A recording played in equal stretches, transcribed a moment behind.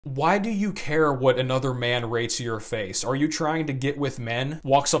Why do you care what another man rates your face? Are you trying to get with men?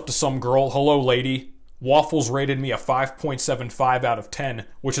 Walks up to some girl, hello lady. Waffles rated me a 5.75 out of 10,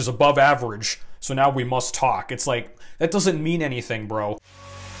 which is above average, so now we must talk. It's like, that doesn't mean anything, bro.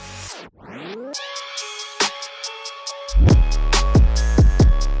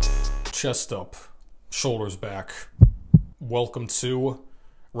 Chest up, shoulders back. Welcome to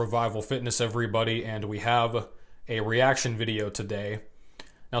Revival Fitness, everybody, and we have a reaction video today.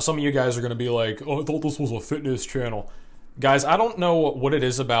 Now, some of you guys are going to be like, oh, I thought this was a fitness channel. Guys, I don't know what it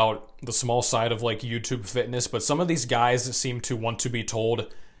is about the small side of like YouTube fitness, but some of these guys seem to want to be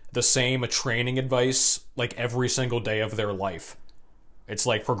told the same training advice like every single day of their life. It's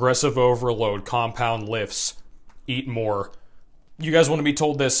like progressive overload, compound lifts, eat more. You guys want to be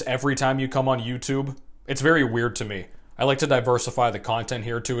told this every time you come on YouTube? It's very weird to me. I like to diversify the content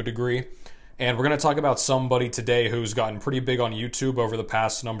here to a degree. And we're going to talk about somebody today who's gotten pretty big on YouTube over the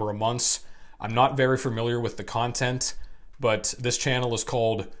past number of months. I'm not very familiar with the content, but this channel is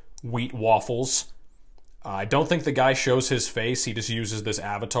called Wheat Waffles. I don't think the guy shows his face. He just uses this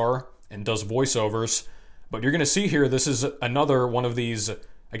avatar and does voiceovers. But you're going to see here, this is another one of these,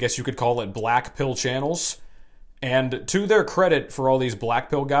 I guess you could call it black pill channels. And to their credit for all these black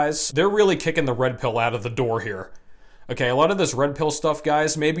pill guys, they're really kicking the red pill out of the door here. Okay, a lot of this red pill stuff,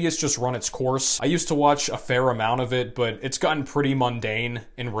 guys, maybe it's just run its course. I used to watch a fair amount of it, but it's gotten pretty mundane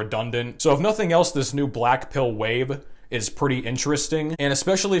and redundant. So if nothing else, this new black pill wave is pretty interesting. And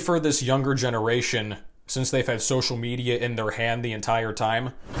especially for this younger generation, since they've had social media in their hand the entire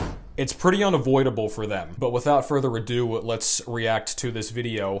time, it's pretty unavoidable for them. But without further ado, let's react to this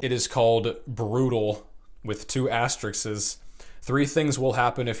video. It is called Brutal, with 2 asterisks. 3 things will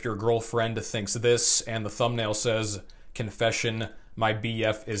happen if your girlfriend thinks this, and the thumbnail says, confession, my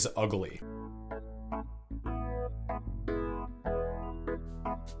BF is ugly.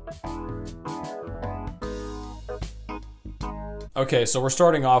 Okay, so we're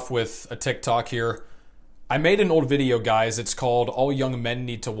starting off with a TikTok here. I made an old video, guys. It's called All Young Men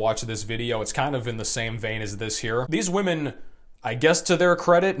Need to Watch This Video. It's kind of in the same vein as this here. These women, I guess to their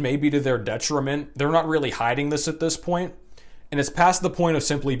credit, maybe to their detriment, they're not really hiding this at this point. And it's past the point of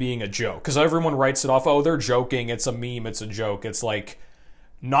simply being a joke, because everyone writes it off, oh, they're joking, it's a meme, it's a joke. It's like,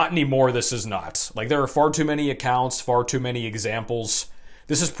 not anymore, this is not. Like, there are far too many accounts, far too many examples.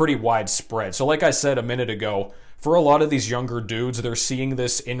 This is pretty widespread. So like I said a minute ago, for a lot of these younger dudes, they're seeing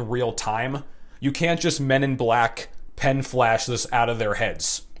this in real time. You can't just Men in Black pen flash this out of their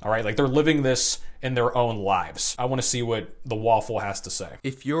heads, all right? Like, they're living this in their own lives. I want to see what the Waffle has to say.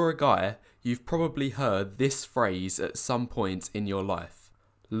 If you're a guy, you've probably heard this phrase at some point in your life.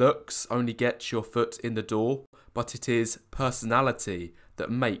 Looks only get your foot in the door, but it is personality that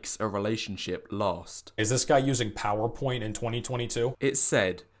makes a relationship last. Is this guy using PowerPoint in 2022? It's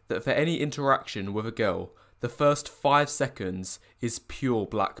said that for any interaction with a girl, the first 5 seconds is pure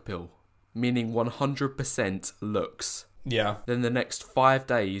black pill, meaning 100% looks. Yeah. Then the next 5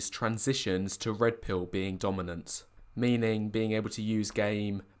 days transitions to red pill being dominant, meaning being able to use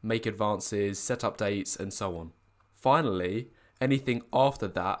game, make advances, set updates, and so on. Finally, anything after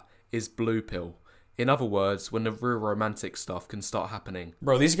that is blue pill. In other words, when the real romantic stuff can start happening.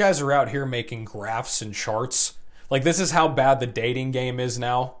 Bro, these guys are out here making graphs and charts. Like, this is how bad the dating game is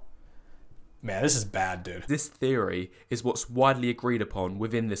now. Man, this is bad, dude. This theory is what's widely agreed upon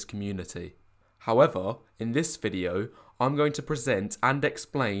within this community. However, in this video, I'm going to present and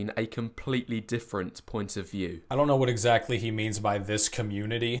explain a completely different point of view. I don't know what exactly he means by this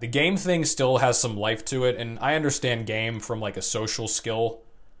community. The game thing still has some life to it, and I understand game from like a social skill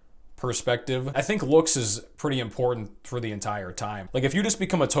perspective. I think looks is pretty important for the entire time. Like, if you just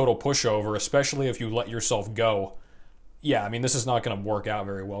become a total pushover, especially if you let yourself go, yeah, I mean, this is not going to work out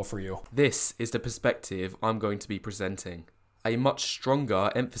very well for you. This is the perspective I'm going to be presenting. A much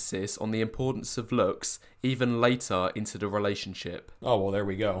stronger emphasis on the importance of looks even later into the relationship. Oh, well, there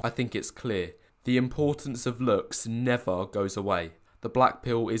we go. I think it's clear. The importance of looks never goes away. The black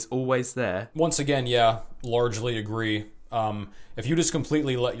pill is always there. Once again, yeah, largely agree. If you just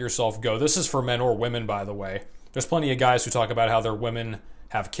completely let yourself go, this is for men or women, by the way. There's plenty of guys who talk about how their women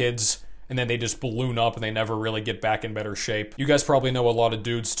have kids and then they just balloon up and they never really get back in better shape. You guys probably know a lot of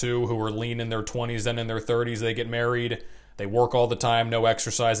dudes too who are lean in their 20s, then in their 30s they get married. They work all the time, no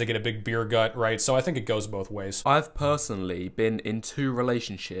exercise, they get a big beer gut, right? So I think it goes both ways. I've personally been in 2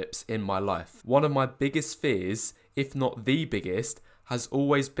 relationships in my life. One of my biggest fears, if not the biggest, has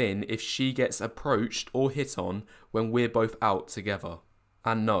always been if she gets approached or hit on when we're both out together.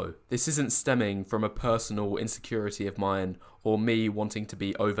 And no, this isn't stemming from a personal insecurity of mine or me wanting to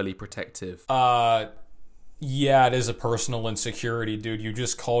be overly protective. Yeah, it is a personal insecurity, dude. You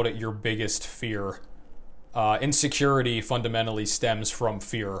just called it your biggest fear. Insecurity fundamentally stems from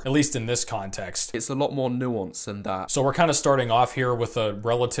fear, at least in this context. It's a lot more nuanced than that. So we're kind of starting off here with a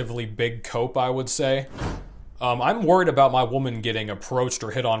relatively big cope, I would say. I'm worried about my woman getting approached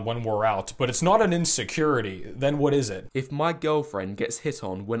or hit on when we're out, but it's not an insecurity. Then what is it? If my girlfriend gets hit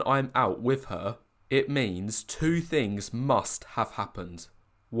on when I'm out with her, it means two things must have happened.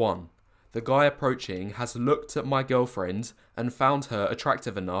 1. The guy approaching has looked at my girlfriend and found her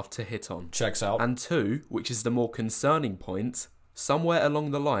attractive enough to hit on. Checks out. And 2, which is the more concerning point, somewhere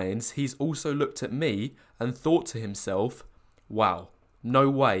along the lines he's also looked at me and thought to himself, wow, no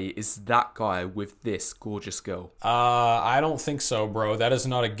way is that guy with this gorgeous girl. I don't think so, bro. That is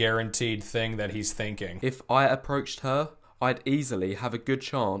not a guaranteed thing that he's thinking. If I approached her, I'd easily have a good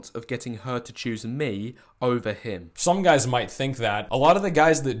chance of getting her to choose me over him. Some guys might think that. A lot of the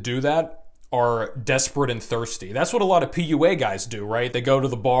guys that do that are desperate and thirsty. That's what a lot of PUA guys do, right? They go to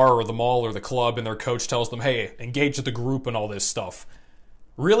the bar or the mall or the club and their coach tells them, hey, engage the group and all this stuff.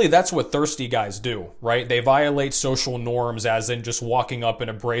 Really, that's what thirsty guys do, right? They violate social norms, as in just walking up and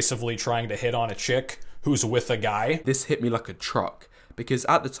abrasively trying to hit on a chick who's with a guy. This hit me like a truck, because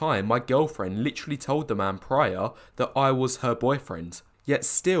at the time, my girlfriend literally told the man prior that I was her boyfriend. Yet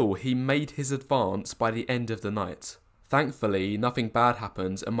still, he made his advance by the end of the night. Thankfully, nothing bad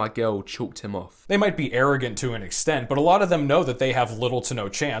happened and my girl chalked him off. They might be arrogant to an extent, but a lot of them know that they have little to no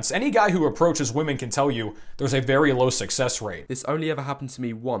chance. Any guy who approaches women can tell you there's a very low success rate. This only ever happened to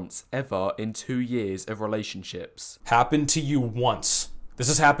me once, ever, in 2 years of relationships. Happened to you once. This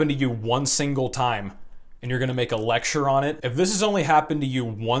has happened to you one single time, and you're gonna make a lecture on it? If this has only happened to you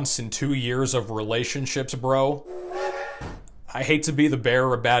once in 2 years of relationships, bro, I hate to be the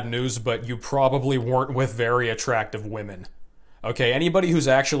bearer of bad news, but you probably weren't with very attractive women. Okay, anybody who's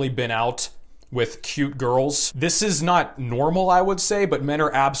actually been out with cute girls, this is not normal, I would say, but men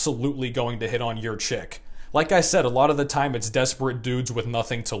are absolutely going to hit on your chick. Like I said, a lot of the time it's desperate dudes with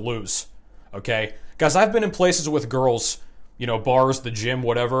nothing to lose. Okay? Guys, I've been in places with girls, you know, bars, the gym,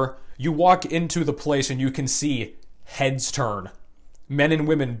 whatever. You walk into the place and you can see heads turn. Men and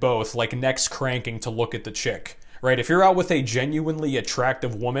women both, like necks cranking to look at the chick. Right? If you're out with a genuinely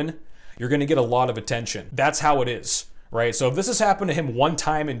attractive woman, you're going to get a lot of attention. That's how it is, right? So if this has happened to him one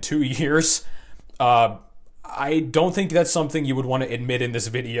time in 2 years, I don't think that's something you would want to admit in this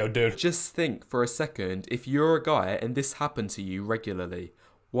video, dude. Just think for a second, if you're a guy and this happened to you regularly,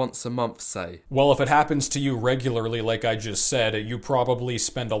 once a month, say. Well, if it happens to you regularly, like I just said, you probably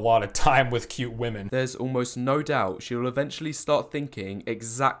spend a lot of time with cute women. There's almost no doubt she'll eventually start thinking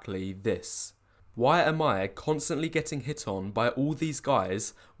exactly this. Why am I constantly getting hit on by all these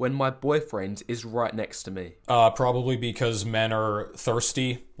guys when my boyfriend is right next to me? Probably because men are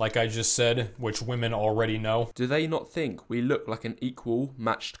thirsty, like I just said, which women already know. Do they not think we look like an equal,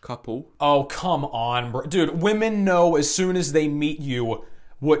 matched couple? Oh, come on, bro. Dude, women know as soon as they meet you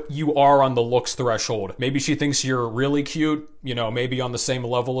what you are on the looks threshold. Maybe she thinks you're really cute, you know, maybe on the same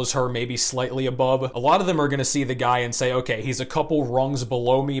level as her, maybe slightly above. A lot of them are gonna see the guy and say, okay, he's a couple rungs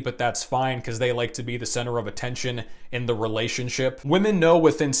below me, but that's fine because they like to be the center of attention in the relationship. Women know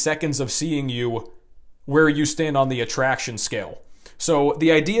within seconds of seeing you where you stand on the attraction scale. So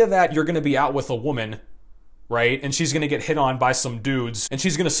the idea that you're gonna be out with a woman, right? And she's gonna get hit on by some dudes, and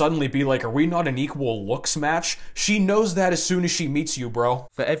she's gonna suddenly be like, are we not an equal looks match? She knows that as soon as she meets you, bro.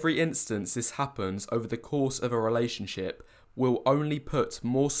 For every instance this happens over the course of a relationship, will only put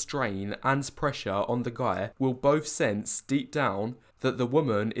more strain and pressure on the guy. We'll both sense deep down that the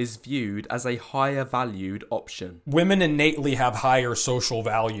woman is viewed as a higher valued option. Women innately have higher social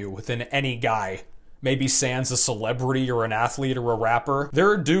value than any guy. Maybe sans a celebrity or an athlete or a rapper. There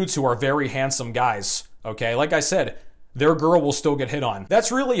are dudes who are very handsome guys. Okay, like I said, their girl will still get hit on.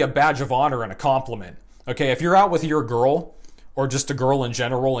 That's really a badge of honor and a compliment. Okay, if you're out with your girl, or just a girl in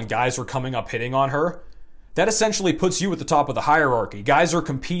general, and guys are coming up hitting on her, that essentially puts you at the top of the hierarchy. Guys are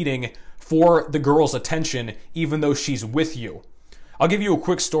competing for the girl's attention, even though she's with you. I'll give you a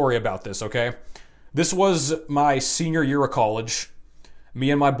quick story about this, okay? This was my senior year of college. Me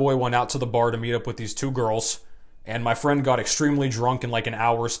and my boy went out to the bar to meet up with these two girls. And my friend got extremely drunk in like an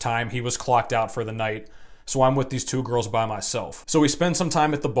hour's time. He was clocked out for the night. So I'm with these two girls by myself. So we spend some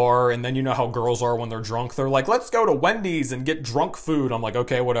time at the bar, and then you know how girls are when they're drunk. They're like, let's go to Wendy's and get drunk food. I'm like,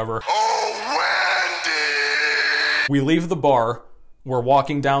 okay, whatever. Oh, Wendy's! We leave the bar. We're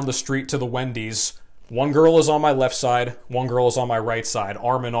walking down the street to the Wendy's. One girl is on my left side. One girl is on my right side,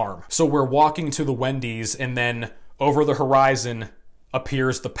 arm in arm. So we're walking to the Wendy's, and then over the horizon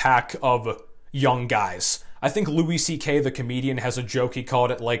appears the pack of young guys. I think Louis C.K. the comedian has a joke, he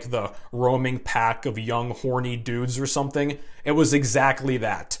called it like the roaming pack of young horny dudes or something. It was exactly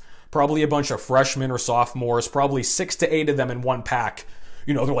that. Probably a bunch of freshmen or sophomores, probably 6 to 8 of them in one pack.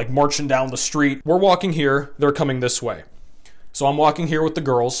 You know, they're like marching down the street. We're walking here, they're coming this way. So I'm walking here with the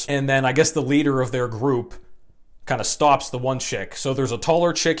girls, and then I guess the leader of their group kind of stops the one chick. So there's a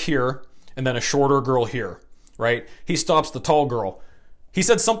taller chick here, and then a shorter girl here, right? He stops the tall girl. He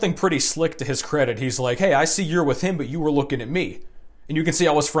said something pretty slick to his credit. He's like, hey, I see you're with him, but you were looking at me. And you can see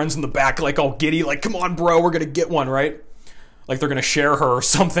all his friends in the back, like all giddy, like, come on, bro, we're gonna get one, right? Like they're gonna share her or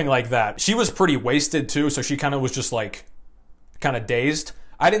something like that. She was pretty wasted too, so she kind of was just like, kind of dazed.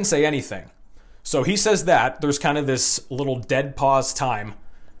 I didn't say anything. So he says that. There's kind of this little dead pause time.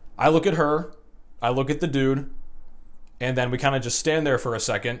 I look at her, I look at the dude, and then we kind of just stand there for a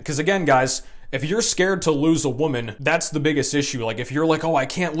second. Because again, guys, if you're scared to lose a woman, that's the biggest issue. Like if you're like, oh, I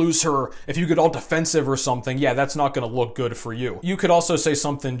can't lose her, if you get all defensive or something, yeah, that's not going to look good for you. You could also say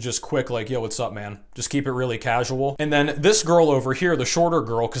something just quick like, yo, what's up, man? Just keep it really casual. And then this girl over here, the shorter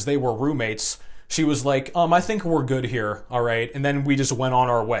girl, because they were roommates, she was like, I think we're good here, all right? And then we just went on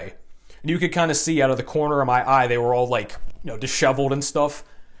our way. And you could kind of see out of the corner of my eye, they were all like, you know, disheveled and stuff.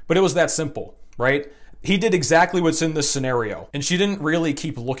 But it was that simple, right? He did exactly what's in this scenario. And she didn't really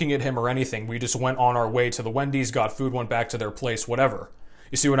keep looking at him or anything. We just went on our way to the Wendy's, got food, went back to their place, whatever.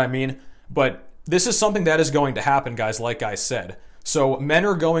 You see what I mean? But this is something that is going to happen, guys, like I said. So men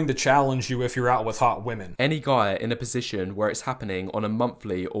are going to challenge you if you're out with hot women. Any guy in a position where it's happening on a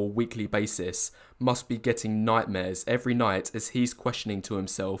monthly or weekly basis must be getting nightmares every night as he's questioning to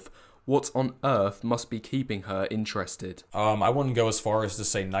himself, what on earth must be keeping her interested? I wouldn't go as far as to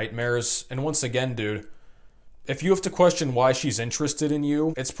say nightmares. And once again, dude, if you have to question why she's interested in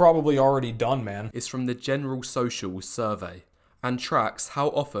you, it's probably already done, man. It's from the General Social Survey and tracks how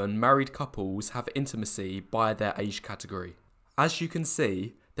often married couples have intimacy by their age category. As you can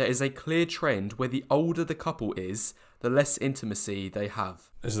see, there is a clear trend where the older the couple is, the less intimacy they have.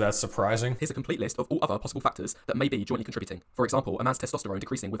 Is that surprising? Here's a complete list of all other possible factors that may be jointly contributing. For example, a man's testosterone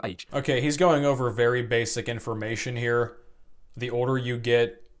decreasing with age. Okay, he's going over very basic information here. The older you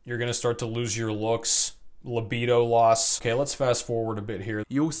get, you're going to start to lose your looks, libido loss. Okay, let's fast forward a bit here.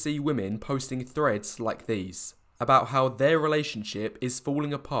 You'll see women posting threads like these about how their relationship is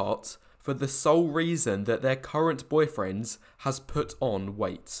falling apart for the sole reason that their current boyfriend has put on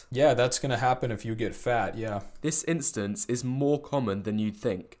weight. Yeah, that's going to happen if you get fat, yeah. This instance is more common than you'd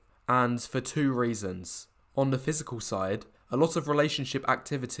think, and for 2 reasons. On the physical side, a lot of relationship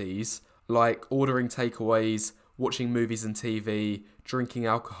activities, like ordering takeaways, watching movies and TV, drinking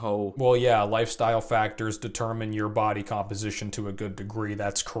alcohol. Well, yeah, lifestyle factors determine your body composition to a good degree,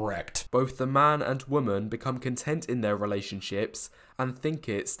 that's correct. Both the man and woman become content in their relationships and think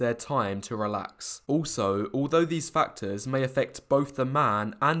it's their time to relax. Also, although these factors may affect both the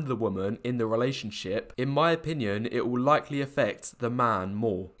man and the woman in the relationship, in my opinion, it will likely affect the man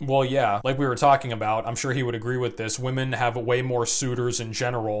more. Well, yeah, like we were talking about, I'm sure he would agree with this, women have way more suitors in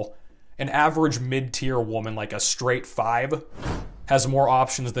general. An average mid-tier woman, like a straight 5, has more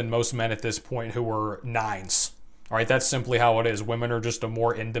options than most men at this point who are 9s. All right, that's simply how it is. Women are just a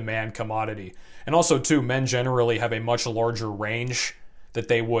more in-demand commodity. And also, too, men generally have a much larger range that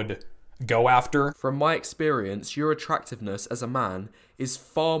they would go after. From my experience, your attractiveness as a man is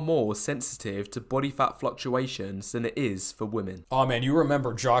far more sensitive to body fat fluctuations than it is for women. Oh man, you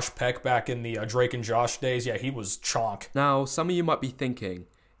remember Josh Peck back in the Drake and Josh days? Yeah, he was chonk. Now, some of you might be thinking,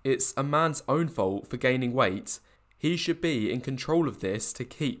 it's a man's own fault for gaining weight. He should be in control of this to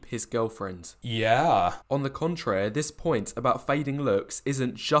keep his girlfriend. Yeah. On the contrary, this point about fading looks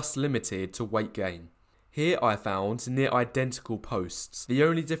isn't just limited to weight gain. Here I found near identical posts. The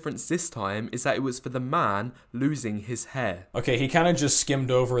only difference this time is that it was for the man losing his hair. Okay, he kind of just skimmed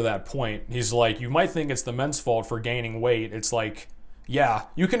over that point. He's like, you might think it's the men's fault for gaining weight. It's like, yeah,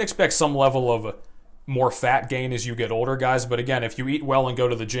 you can expect some level of more fat gain as you get older, guys. But again, if you eat well and go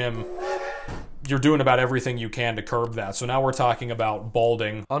to the gym, you're doing about everything you can to curb that. So now we're talking about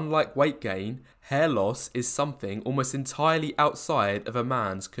balding. Unlike weight gain, hair loss is something almost entirely outside of a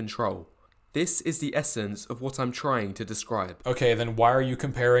man's control. This is the essence of what I'm trying to describe. Okay, then why are you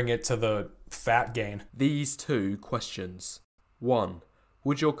comparing it to the fat gain? These 2 questions. 1.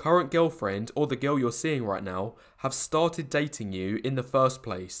 Would your current girlfriend or the girl you're seeing right now have started dating you in the first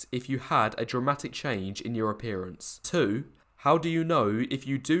place if you had a dramatic change in your appearance? 2. How do you know if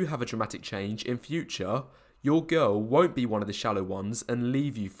you do have a dramatic change in future, your girl won't be one of the shallow ones and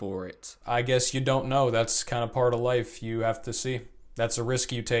leave you for it? I guess you don't know. That's kind of part of life. You have to see. That's a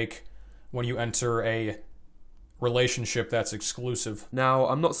risk you take when you enter a relationship that's exclusive. Now,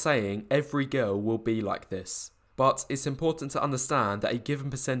 I'm not saying every girl will be like this, but it's important to understand that a given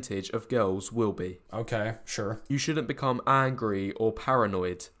percentage of girls will be. Okay, sure. You shouldn't become angry or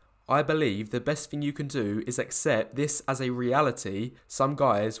paranoid. I believe the best thing you can do is accept this as a reality some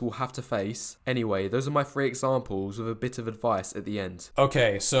guys will have to face. Anyway, those are my 3 examples with a bit of advice at the end.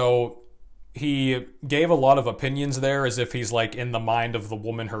 Okay, so he gave a lot of opinions there as if he's like in the mind of the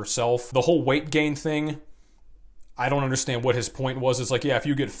woman herself. The whole weight gain thing, I don't understand what his point was. It's like, yeah, if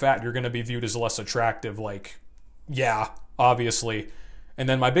you get fat, you're going to be viewed as less attractive. Like, yeah, obviously. And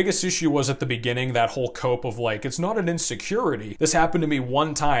then my biggest issue was at the beginning, that whole cope of like, it's not an insecurity. This happened to me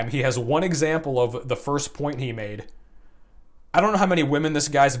one time. He has one example of the first point he made. I don't know how many women this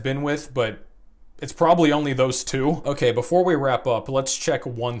guy's been with, but it's probably only those 2. Okay, before we wrap up, let's check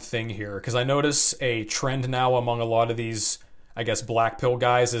one thing here, because I notice a trend now among a lot of these, I guess, black pill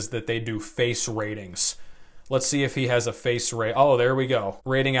guys is that they do face ratings. Let's see if he has a face rate. Oh, there we go.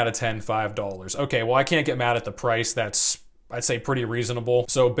 Rating out of 10, $5. Okay, well, I can't get mad at the price. That's, I'd say, pretty reasonable.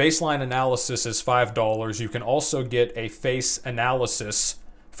 So baseline analysis is $5. You can also get a face analysis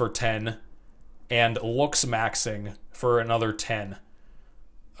for 10 and looksmaxxing for another 10.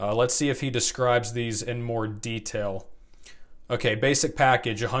 Let's see if he describes these in more detail. Okay, basic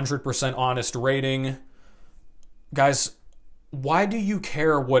package, 100% honest rating. Guys, why do you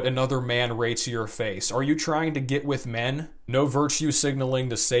care what another man rates your face? Are you trying to get with men? No virtue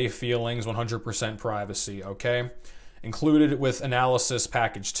signaling to save feelings, 100% privacy, okay? Included with analysis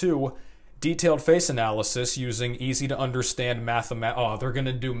package 2, detailed face analysis using easy to understand oh, they're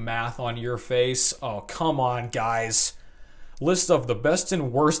gonna do math on your face? Oh, come on, guys. List of the best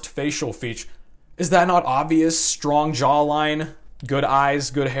and worst facial features. Is that not obvious? Strong jawline, good eyes,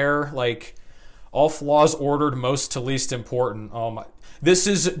 good hair, like all flaws ordered most to least important. Oh my. This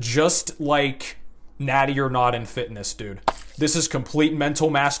is just like natty or not in fitness, dude. This is complete mental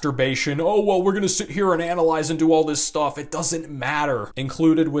masturbation. Oh, well, we're gonna sit here and analyze and do all this stuff. It doesn't matter.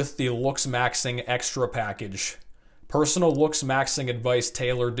 Included with the looksmaxxing extra package. Personal looksmaxxing advice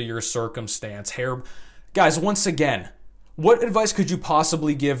tailored to your circumstance. Hair. Guys, once again, what advice could you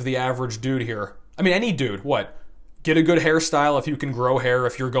possibly give the average dude here? I mean, any dude, what? Get a good hairstyle if you can grow hair.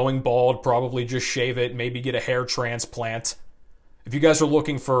 If you're going bald, probably just shave it. Maybe get a hair transplant. If you guys are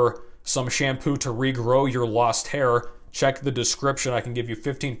looking for some shampoo to regrow your lost hair, check the description. I can give you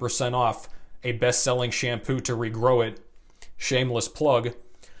 15% off a best-selling shampoo to regrow it. Shameless plug.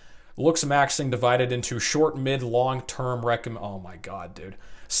 Looksmaxxing divided into short, mid, long-term oh my god, dude.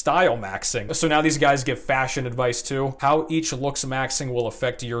 Style maxing. So now these guys give fashion advice too. How each looksmaxxing will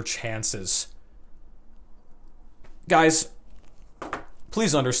affect your chances. Guys,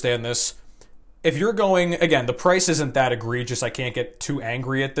 please understand this. If you're going, again, the price isn't that egregious. I can't get too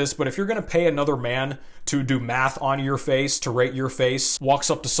angry at this, but if you're going to pay another man to do math on your face, to rate your face, walks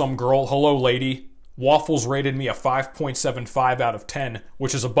up to some girl, hello lady, Waffles rated me a 5.75 out of 10,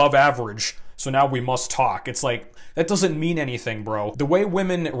 which is above average, so now we must talk. It's like, that doesn't mean anything, bro. The way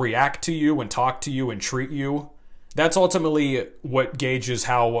women react to you and talk to you and treat you, that's ultimately what gauges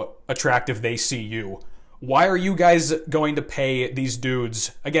how attractive they see you. Why are you guys going to pay these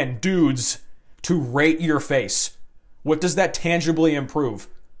dudes, again, dudes, to rate your face? What does that tangibly improve?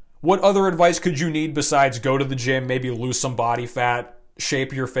 What other advice could you need besides go to the gym, maybe lose some body fat,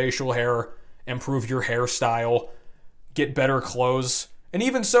 shape your facial hair, improve your hairstyle, get better clothes? And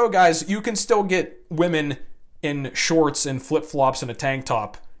even so, guys, you can still get women in shorts and flip-flops and a tank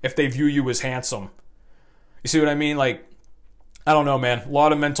top if they view you as handsome. You see what I mean? Like, I don't know, man. A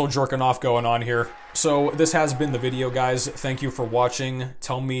lot of mental jerking off going on here. So this has been the video, guys. Thank you for watching.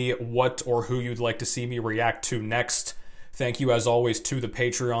 Tell me what or who you'd like to see me react to next. Thank you, as always, to the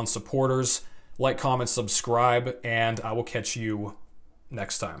Patreon supporters. Like, comment, subscribe, and I will catch you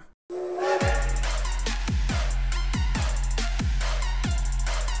next time.